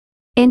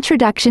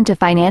Introduction to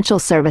Financial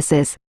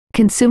Services,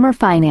 Consumer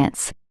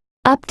Finance.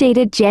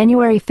 Updated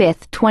January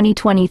 5,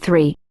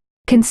 2023.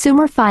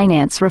 Consumer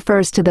finance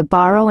refers to the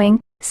borrowing,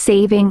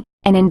 saving,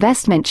 and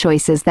investment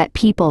choices that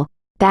people,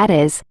 that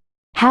is,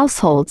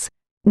 households,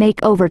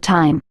 make over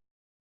time.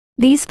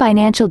 These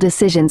financial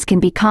decisions can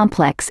be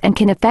complex and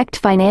can affect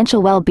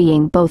financial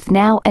well-being both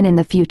now and in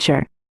the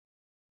future.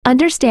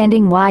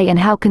 Understanding why and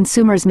how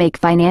consumers make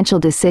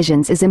financial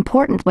decisions is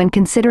important when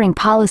considering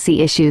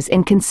policy issues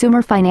in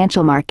consumer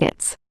financial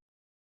markets.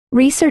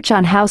 Research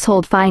on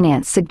household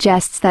finance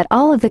suggests that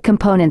all of the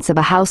components of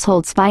a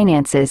household's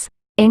finances,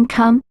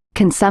 income,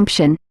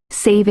 consumption,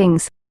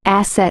 savings,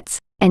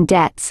 assets, and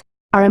debts,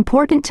 are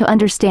important to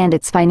understand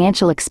its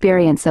financial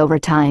experience over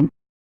time.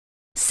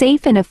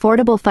 Safe and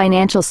affordable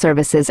financial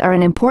services are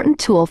an important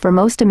tool for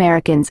most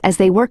Americans as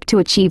they work to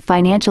achieve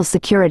financial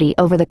security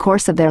over the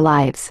course of their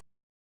lives.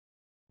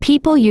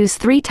 People use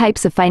three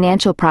types of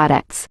financial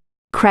products: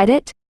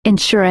 credit,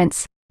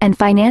 insurance, and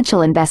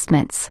financial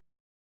investments.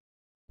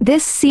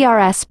 This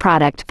CRS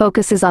product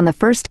focuses on the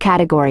first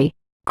category,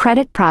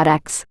 credit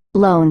products,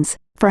 loans,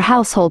 for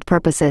household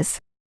purposes.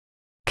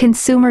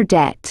 Consumer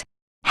debt.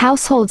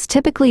 Households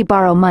typically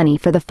borrow money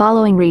for the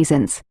following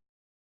reasons.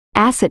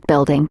 Asset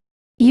building.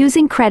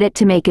 Using credit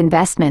to make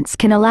investments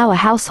can allow a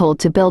household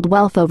to build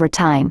wealth over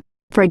time,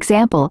 for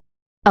example,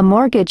 a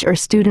mortgage or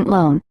student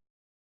loan.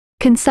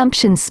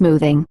 Consumption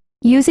smoothing.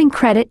 Using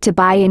credit to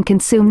buy and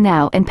consume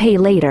now and pay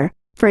later,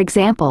 for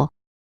example,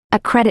 a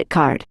credit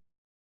card.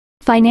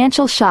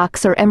 Financial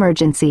shocks or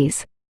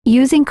emergencies.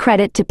 Using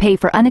credit to pay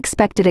for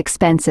unexpected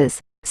expenses,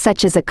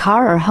 such as a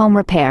car or home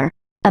repair,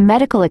 a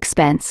medical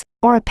expense,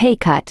 or a pay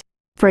cut,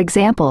 for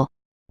example,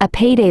 a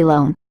payday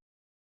loan.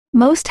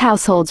 Most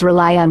households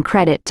rely on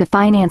credit to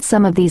finance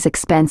some of these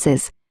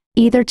expenses,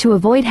 either to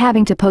avoid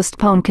having to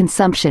postpone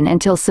consumption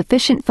until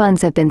sufficient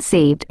funds have been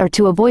saved or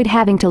to avoid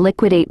having to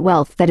liquidate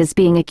wealth that is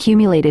being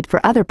accumulated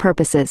for other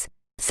purposes,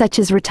 such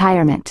as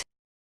retirement.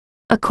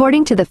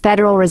 According to the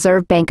Federal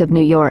Reserve Bank of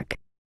New York,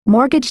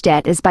 mortgage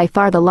debt is by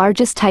far the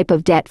largest type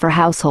of debt for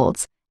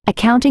households,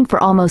 accounting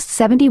for almost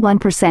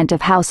 71%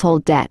 of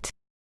household debt.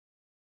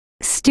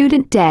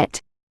 Student debt,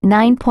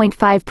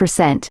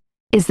 9.5%,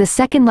 is the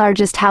second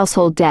largest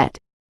household debt,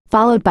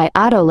 followed by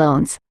auto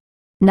loans,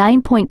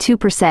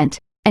 9.2%,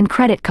 and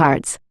credit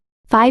cards,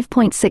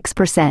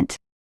 5.6%.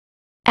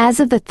 As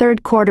of the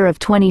third quarter of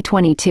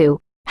 2022,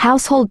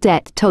 household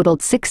debt totaled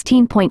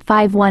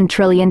 $16.51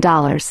 trillion.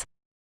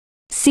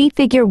 See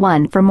Figure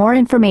 1 for more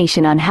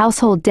information on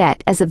household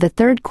debt as of the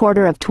third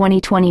quarter of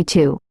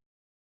 2022.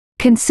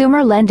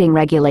 Consumer lending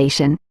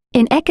regulation.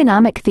 In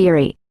economic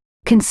theory,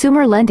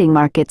 consumer lending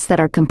markets that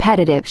are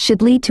competitive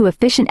should lead to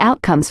efficient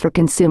outcomes for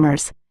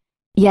consumers.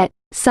 Yet,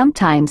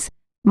 sometimes,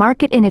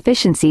 market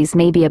inefficiencies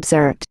may be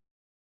observed.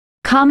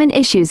 Common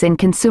issues in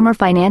consumer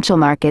financial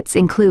markets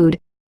include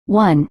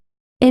 1.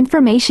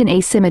 Information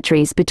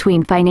asymmetries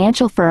between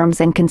financial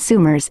firms and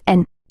consumers,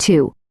 and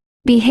 2.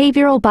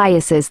 Behavioral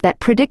biases that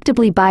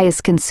predictably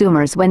bias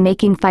consumers when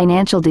making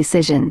financial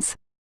decisions.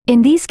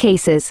 In these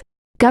cases,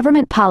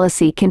 government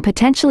policy can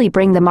potentially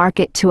bring the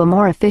market to a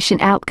more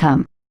efficient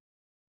outcome.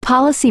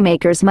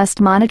 Policymakers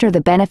must monitor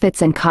the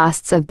benefits and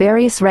costs of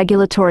various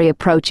regulatory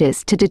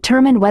approaches to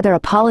determine whether a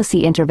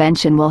policy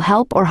intervention will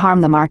help or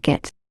harm the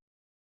market.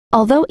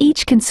 Although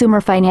each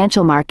consumer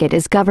financial market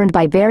is governed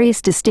by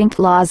various distinct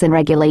laws and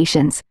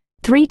regulations,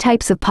 three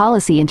types of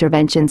policy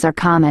interventions are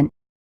common.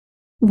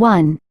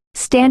 1.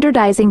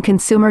 Standardizing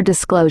consumer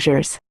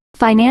disclosures.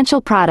 Financial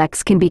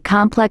products can be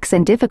complex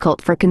and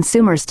difficult for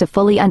consumers to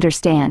fully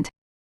understand.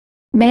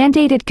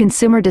 Mandated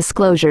consumer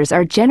disclosures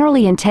are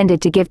generally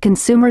intended to give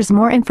consumers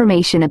more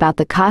information about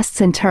the costs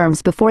and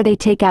terms before they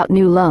take out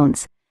new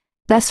loans,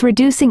 thus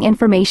reducing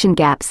information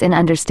gaps in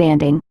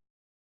understanding.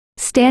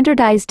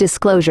 Standardized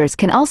disclosures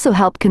can also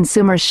help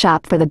consumers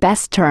shop for the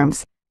best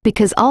terms,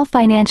 because all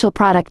financial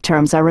product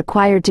terms are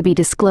required to be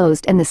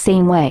disclosed in the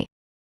same way.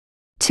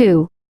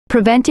 2.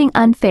 Preventing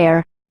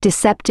unfair,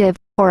 deceptive,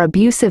 or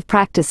abusive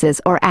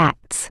practices or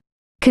acts.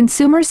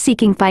 Consumers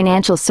seeking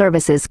financial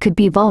services could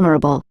be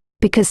vulnerable,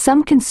 because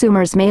some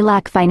consumers may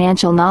lack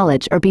financial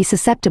knowledge or be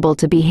susceptible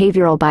to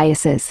behavioral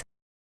biases.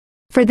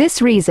 For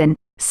this reason,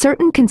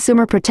 certain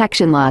consumer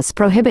protection laws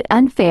prohibit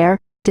unfair,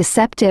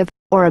 deceptive,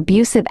 or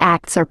abusive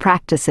acts or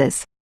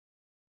practices.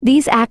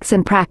 These acts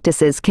and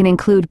practices can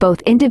include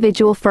both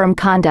individual firm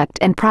conduct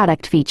and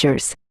product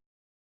features.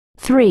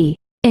 3.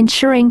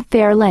 Ensuring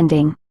fair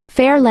lending.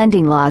 Fair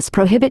lending laws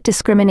prohibit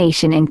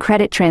discrimination in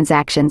credit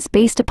transactions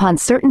based upon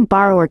certain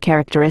borrower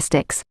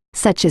characteristics,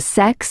 such as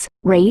sex,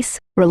 race,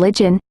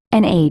 religion,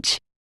 and age.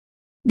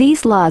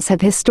 These laws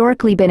have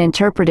historically been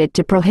interpreted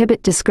to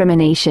prohibit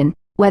discrimination,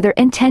 whether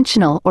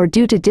intentional or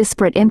due to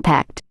disparate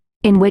impact,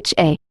 in which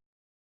a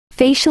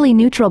facially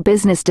neutral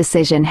business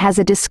decision has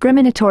a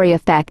discriminatory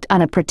effect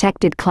on a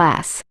protected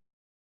class.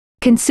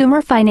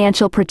 Consumer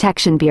Financial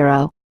Protection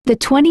Bureau. The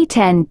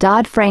 2010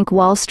 Dodd-Frank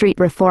Wall Street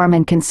Reform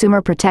and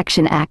Consumer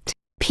Protection Act,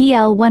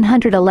 PL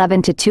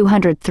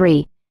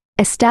 111-203,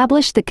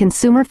 established the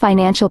Consumer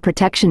Financial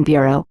Protection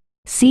Bureau,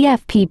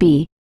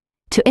 CFPB,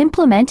 to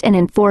implement and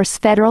enforce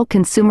federal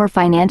consumer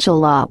financial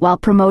law while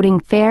promoting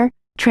fair,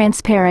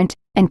 transparent,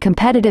 and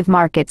competitive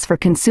markets for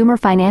consumer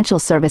financial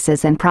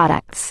services and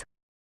products.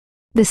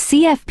 The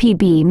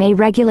CFPB may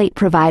regulate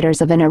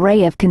providers of an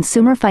array of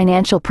consumer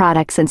financial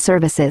products and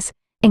services,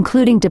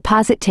 including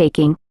deposit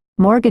taking,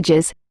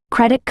 mortgages,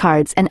 credit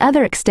cards and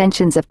other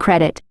extensions of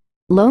credit,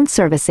 loan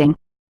servicing,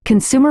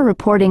 consumer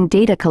reporting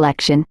data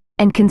collection,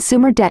 and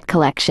consumer debt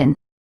collection.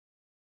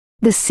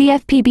 The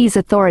CFPB's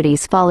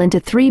authorities fall into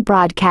three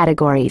broad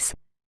categories: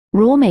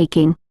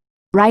 rulemaking,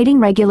 writing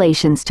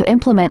regulations to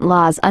implement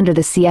laws under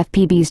the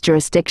CFPB's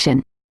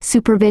jurisdiction,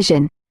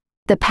 supervision,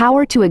 the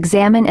power to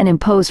examine and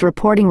impose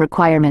reporting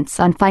requirements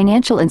on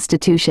financial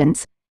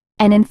institutions,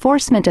 and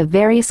enforcement of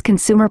various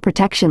consumer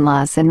protection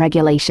laws and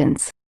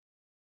regulations.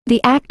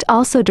 The Act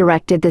also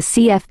directed the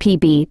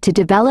CFPB to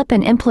develop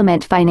and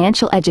implement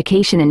financial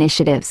education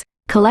initiatives,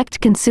 collect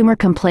consumer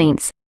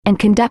complaints, and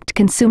conduct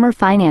consumer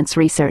finance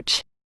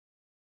research.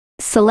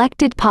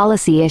 Selected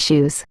policy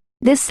issues.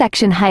 This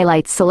section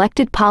highlights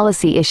selected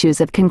policy issues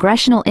of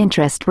congressional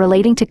interest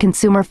relating to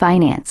consumer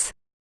finance.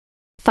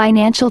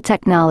 Financial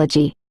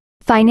technology.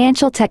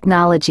 Financial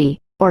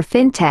technology, or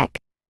fintech,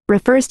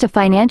 refers to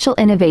financial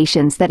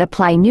innovations that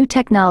apply new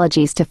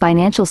technologies to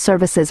financial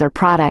services or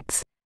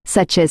products,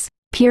 such as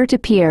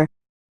peer-to-peer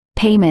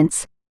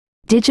payments,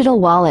 digital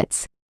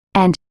wallets,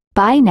 and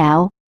buy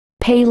now,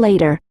 pay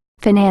later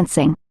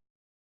financing.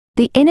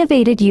 The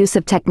innovative use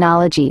of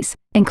technologies,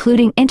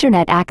 including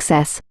internet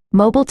access,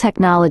 mobile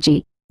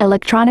technology,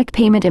 electronic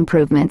payment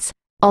improvements,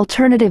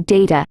 alternative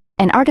data,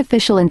 and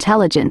artificial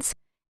intelligence,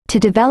 to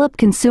develop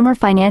consumer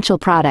financial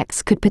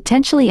products could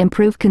potentially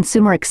improve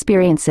consumer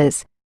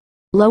experiences,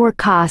 lower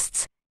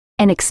costs,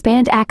 and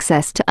expand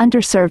access to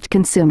underserved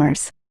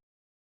consumers.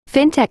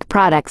 Fintech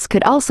products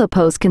could also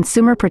pose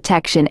consumer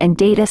protection and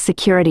data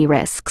security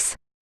risks.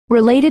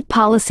 Related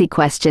policy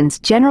questions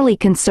generally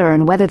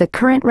concern whether the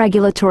current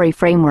regulatory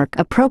framework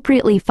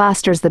appropriately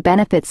fosters the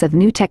benefits of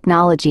new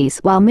technologies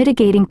while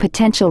mitigating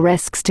potential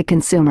risks to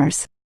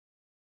consumers.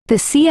 The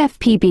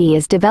CFPB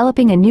is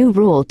developing a new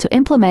rule to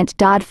implement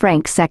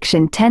Dodd-Frank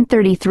Section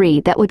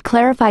 1033 that would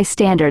clarify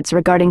standards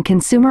regarding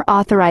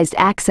consumer-authorized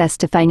access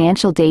to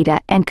financial data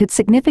and could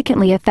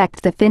significantly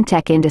affect the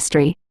fintech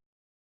industry.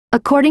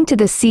 According to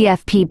the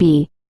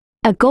CFPB,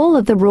 a goal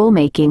of the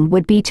rulemaking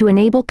would be to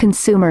enable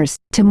consumers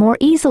to more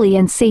easily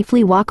and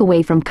safely walk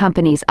away from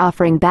companies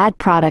offering bad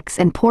products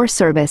and poor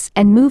service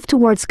and move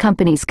towards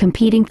companies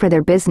competing for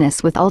their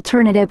business with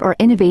alternative or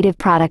innovative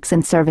products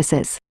and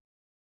services.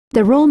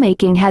 The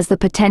rulemaking has the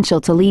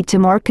potential to lead to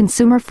more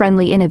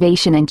consumer-friendly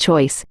innovation and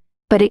choice,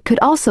 but it could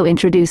also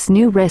introduce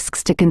new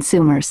risks to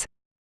consumers.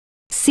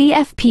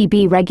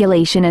 CFPB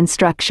regulation and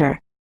structure.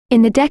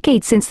 In the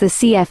decade since the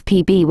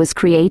CFPB was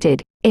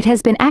created, it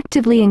has been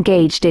actively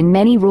engaged in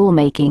many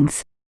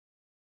rulemakings.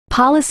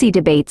 Policy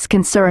debates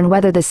concern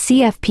whether the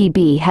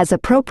CFPB has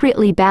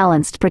appropriately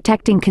balanced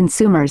protecting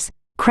consumers,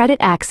 credit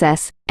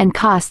access, and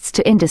costs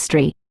to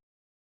industry.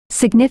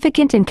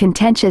 Significant and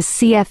contentious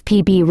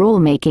CFPB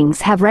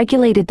rulemakings have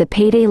regulated the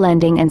payday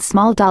lending and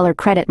small dollar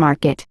credit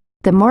market,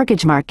 the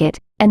mortgage market,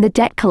 and the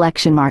debt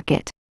collection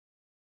market.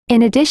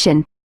 In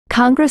addition,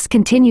 Congress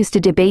continues to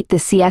debate the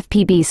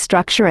CFPB's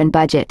structure and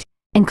budget,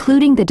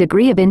 including the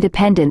degree of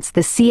independence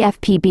the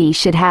CFPB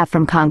should have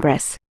from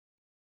Congress.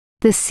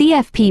 The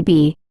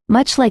CFPB,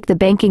 much like the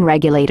banking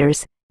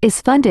regulators,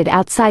 is funded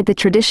outside the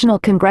traditional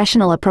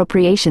congressional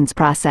appropriations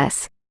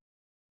process.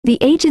 The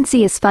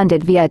agency is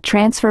funded via a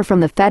transfer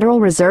from the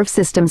Federal Reserve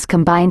System's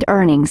combined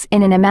earnings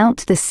in an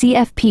amount the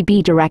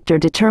CFPB director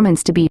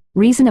determines to be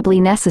reasonably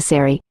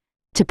necessary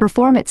to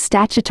perform its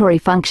statutory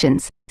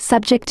functions,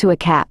 subject to a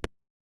cap.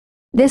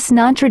 This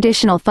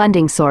non-traditional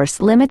funding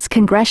source limits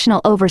congressional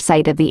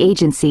oversight of the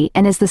agency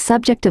and is the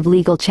subject of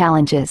legal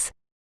challenges.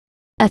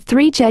 A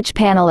three-judge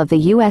panel of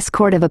the U.S.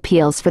 Court of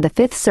Appeals for the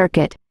Fifth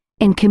Circuit,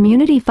 in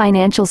Community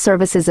Financial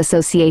Services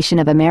Association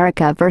of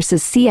America v.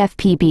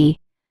 CFPB,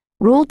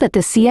 ruled that the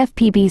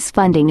CFPB's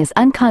funding is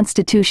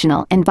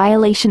unconstitutional in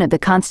violation of the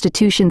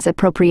Constitution's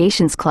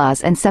Appropriations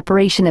Clause and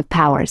separation of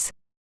powers.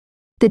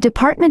 The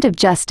Department of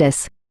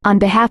Justice, on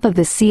behalf of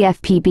the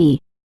CFPB,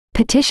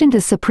 petitioned the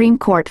Supreme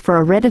Court for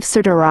a writ of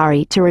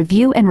certiorari to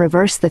review and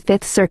reverse the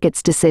Fifth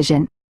Circuit's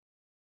decision.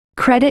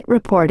 Credit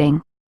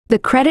reporting. The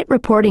credit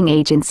reporting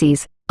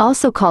agencies,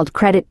 also called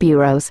credit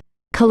bureaus,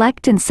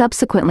 collect and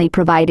subsequently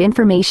provide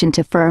information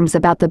to firms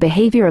about the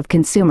behavior of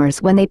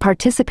consumers when they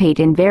participate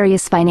in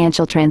various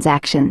financial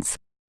transactions.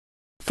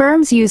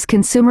 Firms use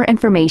consumer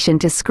information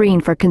to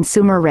screen for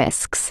consumer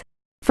risks.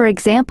 For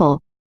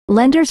example,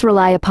 lenders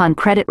rely upon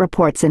credit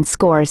reports and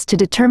scores to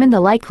determine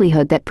the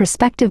likelihood that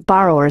prospective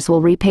borrowers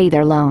will repay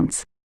their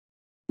loans.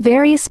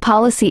 Various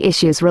policy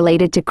issues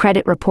related to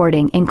credit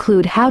reporting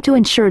include how to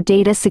ensure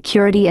data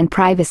security and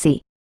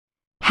privacy,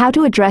 how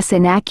to address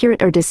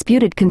inaccurate or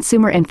disputed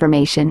consumer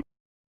information,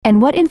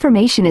 and what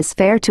information is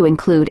fair to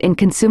include in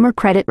consumer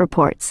credit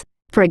reports,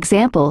 for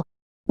example,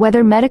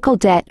 whether medical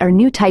debt or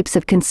new types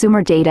of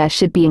consumer data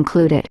should be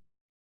included.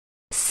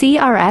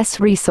 CRS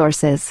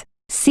resources.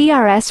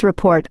 CRS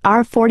Report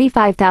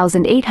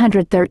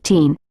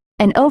R45813,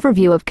 an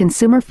overview of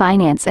consumer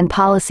finance and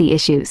policy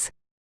issues.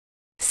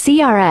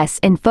 CRS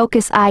in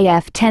Focus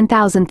IF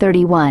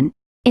 10031,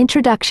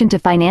 Introduction to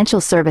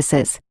Financial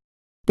Services.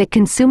 The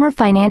Consumer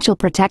Financial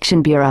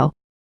Protection Bureau,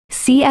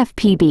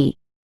 CFPB.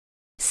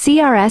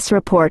 CRS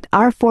Report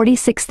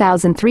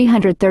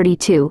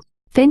R46332,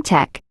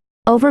 FinTech,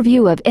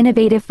 Overview of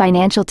Innovative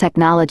Financial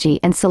Technology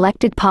and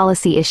Selected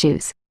Policy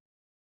Issues.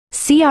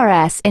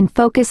 CRS in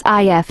Focus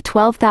IF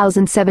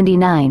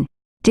 12079,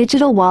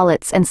 Digital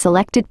Wallets and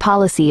Selected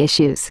Policy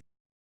Issues.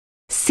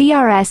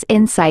 CRS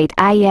Insight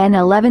IN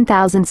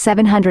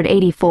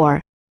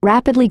 11784,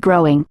 Rapidly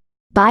Growing,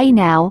 Buy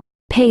Now,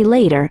 Pay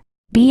Later,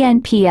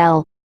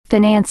 BNPL,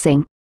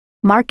 Financing,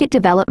 Market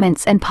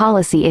Developments and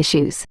Policy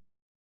Issues.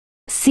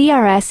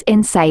 CRS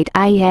Insight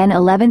IN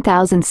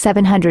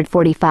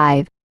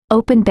 11745,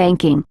 Open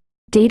Banking,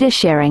 Data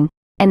Sharing,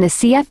 and the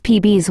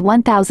CFPB's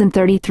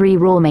 1033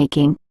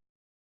 Rulemaking.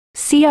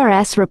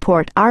 CRS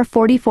Report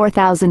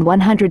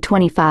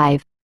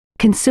R44125,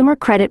 Consumer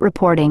Credit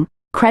Reporting,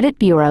 Credit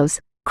Bureaus,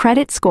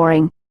 Credit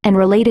Scoring, and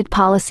Related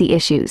Policy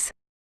Issues.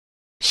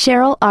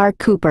 Cheryl R.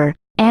 Cooper,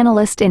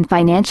 Analyst in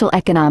Financial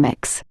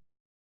Economics.